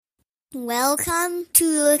Welcome to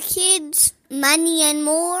the Kids, Money and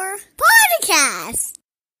More podcast.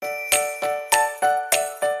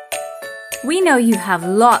 We know you have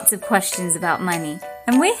lots of questions about money,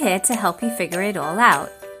 and we're here to help you figure it all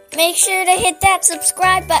out. Make sure to hit that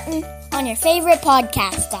subscribe button on your favorite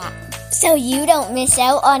podcast app so you don't miss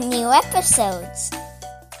out on new episodes.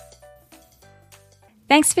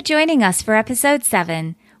 Thanks for joining us for episode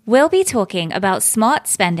 7. We'll be talking about smart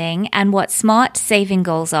spending and what smart saving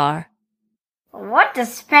goals are. What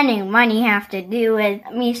does spending money have to do with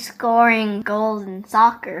me scoring goals in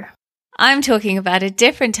soccer? I'm talking about a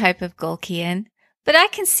different type of goal, Kian, but I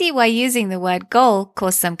can see why using the word goal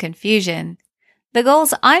caused some confusion. The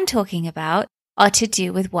goals I'm talking about are to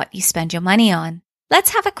do with what you spend your money on.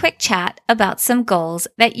 Let's have a quick chat about some goals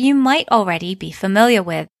that you might already be familiar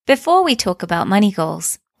with before we talk about money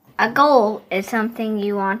goals. A goal is something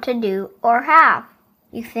you want to do or have.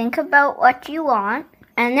 You think about what you want,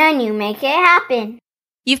 and then you make it happen.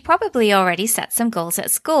 You've probably already set some goals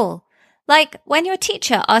at school, like when your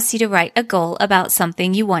teacher asks you to write a goal about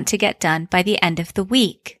something you want to get done by the end of the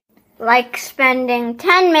week. Like spending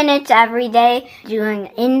 10 minutes every day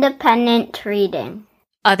doing independent reading.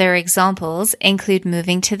 Other examples include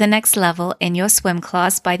moving to the next level in your swim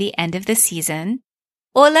class by the end of the season,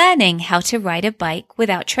 or learning how to ride a bike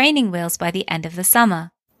without training wheels by the end of the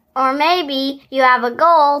summer. Or maybe you have a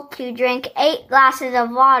goal to drink 8 glasses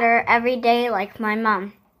of water every day like my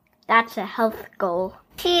mom. That's a health goal.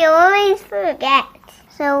 She always forgets,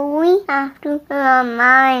 so we have to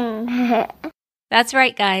remind her. That's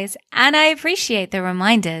right, guys, and I appreciate the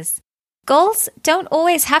reminders. Goals don't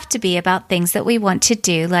always have to be about things that we want to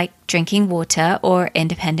do, like drinking water or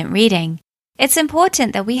independent reading. It's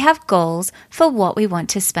important that we have goals for what we want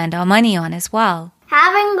to spend our money on as well.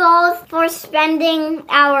 Having goals for spending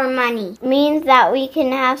our money means that we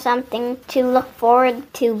can have something to look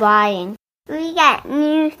forward to buying. We get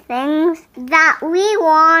new things that we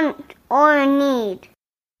want or need.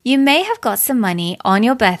 You may have got some money on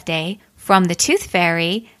your birthday from the Tooth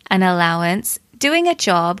Fairy, an allowance, doing a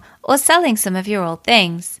job, or selling some of your old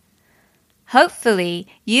things. Hopefully,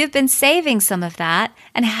 you've been saving some of that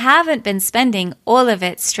and haven't been spending all of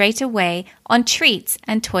it straight away on treats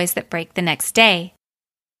and toys that break the next day.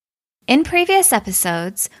 In previous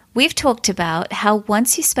episodes, we've talked about how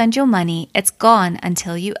once you spend your money, it's gone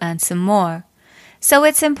until you earn some more. So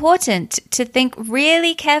it's important to think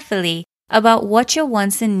really carefully about what your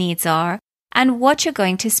wants and needs are and what you're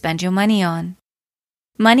going to spend your money on.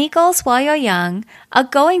 Money goals while you're young are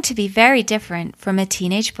going to be very different from a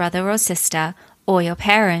teenage brother or sister or your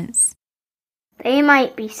parents. They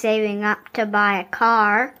might be saving up to buy a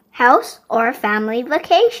car, house, or a family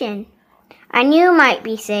vacation. And you might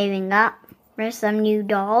be saving up for some new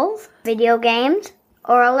dolls, video games,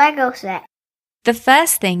 or a Lego set. The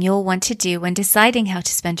first thing you'll want to do when deciding how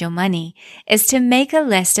to spend your money is to make a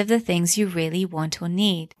list of the things you really want or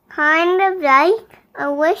need. Kind of like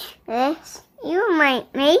a wish list you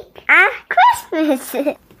might make at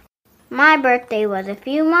Christmas. My birthday was a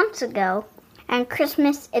few months ago, and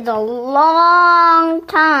Christmas is a long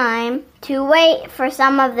time to wait for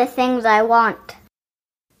some of the things I want.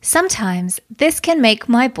 Sometimes this can make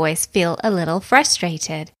my boys feel a little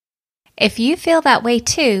frustrated. If you feel that way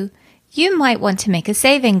too, you might want to make a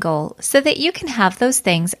saving goal so that you can have those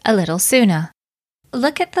things a little sooner.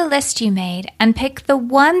 Look at the list you made and pick the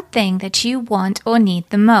one thing that you want or need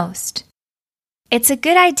the most. It's a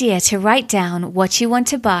good idea to write down what you want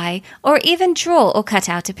to buy or even draw or cut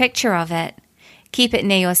out a picture of it. Keep it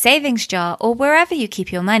near your savings jar or wherever you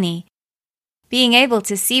keep your money. Being able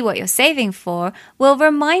to see what you're saving for will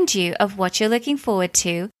remind you of what you're looking forward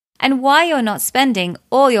to and why you're not spending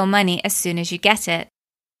all your money as soon as you get it.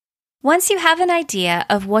 Once you have an idea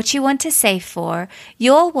of what you want to save for,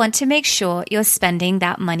 you'll want to make sure you're spending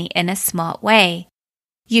that money in a smart way.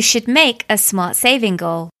 You should make a smart saving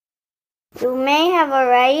goal. You may have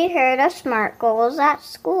already heard of SMART goals at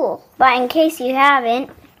school, but in case you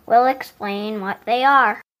haven't, we'll explain what they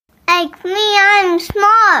are. Like me, I'm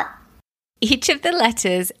smart. Each of the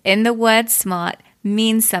letters in the word SMART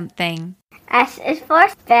means something. S is for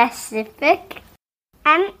specific.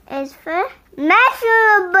 M is for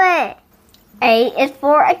measurable. A is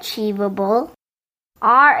for achievable.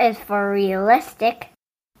 R is for realistic.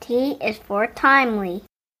 T is for timely.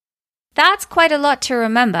 That's quite a lot to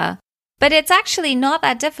remember, but it's actually not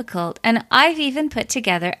that difficult, and I've even put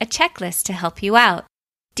together a checklist to help you out.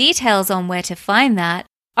 Details on where to find that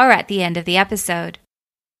are at the end of the episode.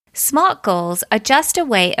 SMART goals are just a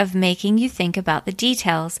way of making you think about the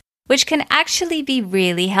details, which can actually be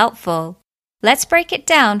really helpful. Let's break it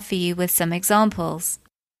down for you with some examples.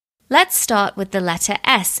 Let's start with the letter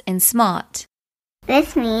S in SMART.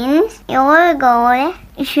 This means your goal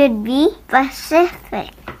should be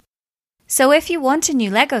specific. So if you want a new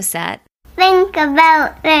Lego set, Think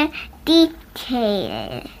about the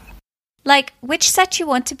details. like which set you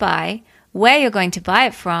want to buy, where you're going to buy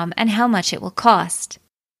it from, and how much it will cost.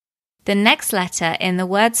 The next letter in the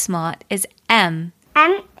word SMART is M.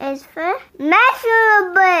 M is for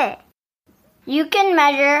measurable. You can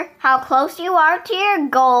measure how close you are to your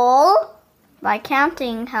goal by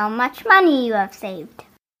counting how much money you have saved.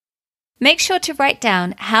 Make sure to write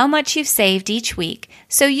down how much you've saved each week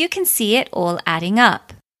so you can see it all adding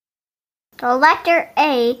up. The letter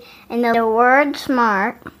A in the word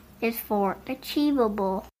SMART is for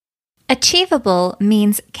achievable. Achievable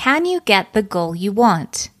means can you get the goal you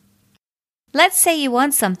want? Let's say you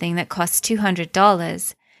want something that costs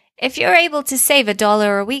 $200. If you're able to save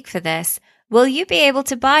 $1 a week for this, will you be able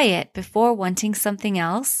to buy it before wanting something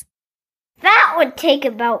else? That would take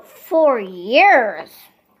about 4 years.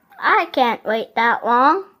 I can't wait that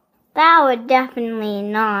long. That would definitely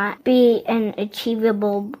not be an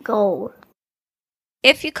achievable goal.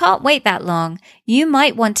 If you can't wait that long, you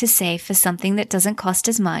might want to save for something that doesn't cost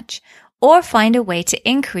as much, or find a way to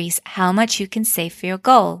increase how much you can save for your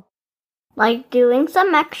goal. Like doing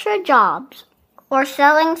some extra jobs or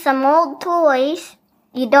selling some old toys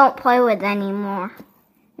you don't play with anymore.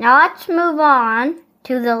 Now let's move on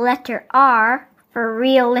to the letter R for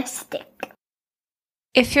realistic.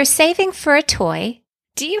 If you're saving for a toy,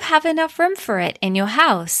 do you have enough room for it in your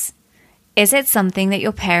house? Is it something that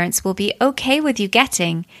your parents will be okay with you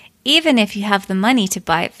getting, even if you have the money to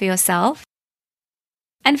buy it for yourself?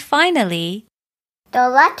 And finally, The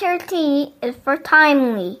letter T is for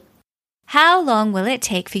timely. how long will it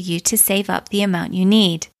take for you to save up the amount you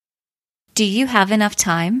need? Do you have enough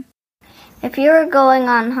time? If you were going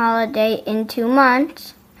on holiday in 2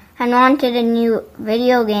 months and wanted a new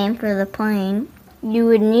video game for the plane, you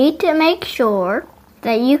would need to make sure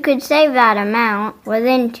that you could save that amount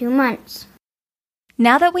within 2 months.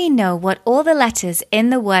 Now that we know what all the letters in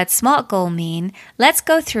the word SMART goal mean, let's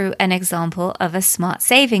go through an example of a SMART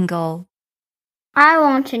saving goal. I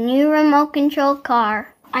want a new remote control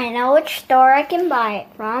car. I know which store I can buy it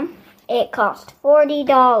from. It costs $40.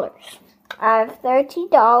 I have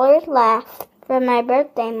 $30 left for my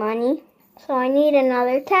birthday money, so I need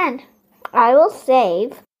another $10. I will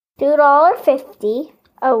save $2.50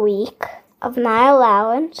 a week of my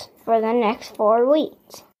allowance for the next 4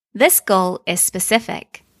 weeks. This goal is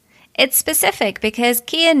specific. It's specific because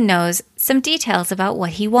Kian knows some details about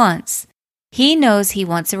what he wants. He knows he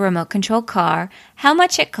wants a remote control car, how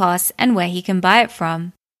much it costs, and where he can buy it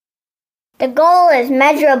from. The goal is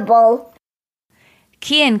measurable.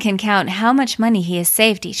 Kian can count how much money he has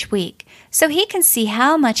saved each week, so he can see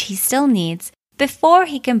how much he still needs before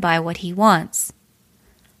he can buy what he wants.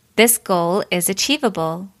 This goal is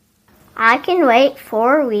achievable. I can wait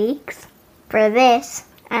 4 weeks for this,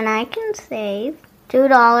 and I can save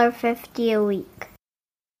 $2.50 a week.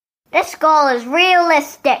 This goal is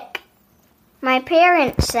realistic. My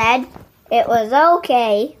parents said it was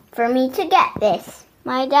okay for me to get this.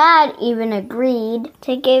 My dad even agreed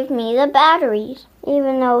to give me the batteries,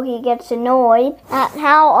 even though he gets annoyed at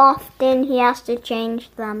how often he has to change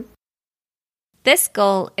them. This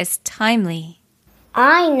goal is timely.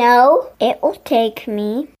 I know it will take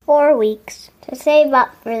me 4 weeks to save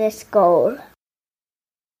up for this goal.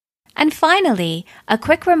 And finally, a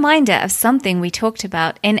quick reminder of something we talked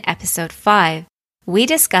about in episode 5. We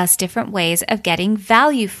discussed different ways of getting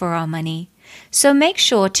value for our money. So make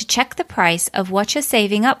sure to check the price of what you're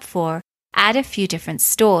saving up for at a few different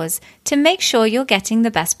stores to make sure you're getting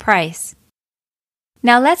the best price.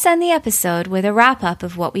 Now let's end the episode with a wrap-up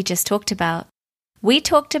of what we just talked about. We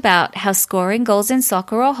talked about how scoring goals in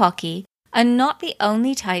soccer or hockey are not the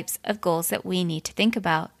only types of goals that we need to think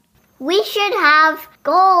about. We should have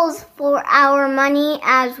goals for our money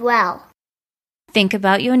as well. Think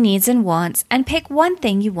about your needs and wants and pick one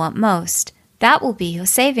thing you want most. That will be your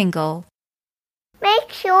saving goal.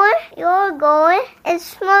 Make sure your goal is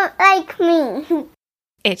smart like me.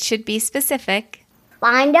 It should be specific.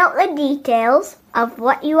 Find out the details of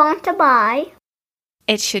what you want to buy.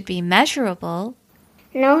 It should be measurable.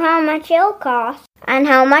 Know how much it'll cost and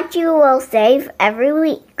how much you will save every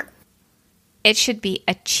week. It should be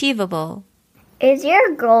achievable. Is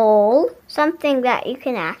your goal something that you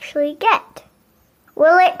can actually get?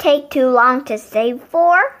 Will it take too long to save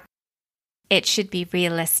for? It should be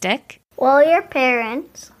realistic. Will your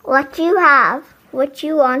parents let you have what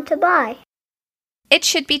you want to buy? It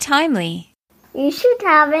should be timely. You should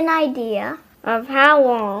have an idea of how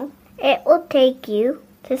long it will take you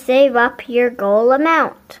to save up your goal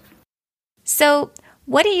amount. So,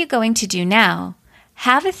 what are you going to do now?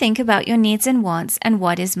 Have a think about your needs and wants and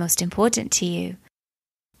what is most important to you.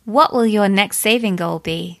 What will your next saving goal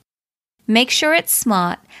be? Make sure it's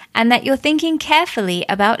smart and that you're thinking carefully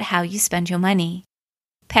about how you spend your money.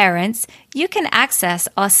 Parents, you can access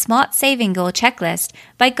our Smart Saving Goal checklist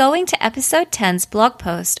by going to episode 10's blog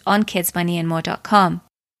post on kidsmoneyandmore.com.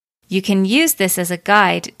 You can use this as a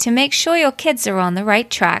guide to make sure your kids are on the right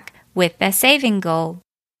track with their saving goal.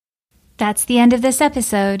 That's the end of this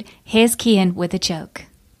episode. Here's Kian with a joke.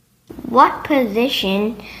 What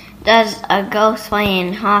position does a ghost play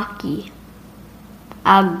in hockey?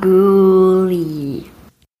 A goalie.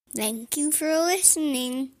 Thank you for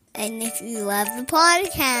listening. And if you love the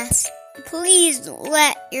podcast, please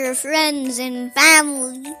let your friends and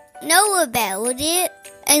family know about it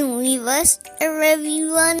and leave us a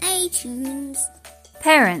review on iTunes.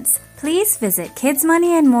 Parents, please visit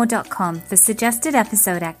kidsmoneyandmore.com for suggested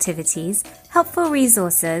episode activities, helpful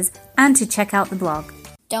resources, and to check out the blog.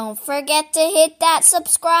 Don't forget to hit that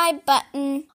subscribe button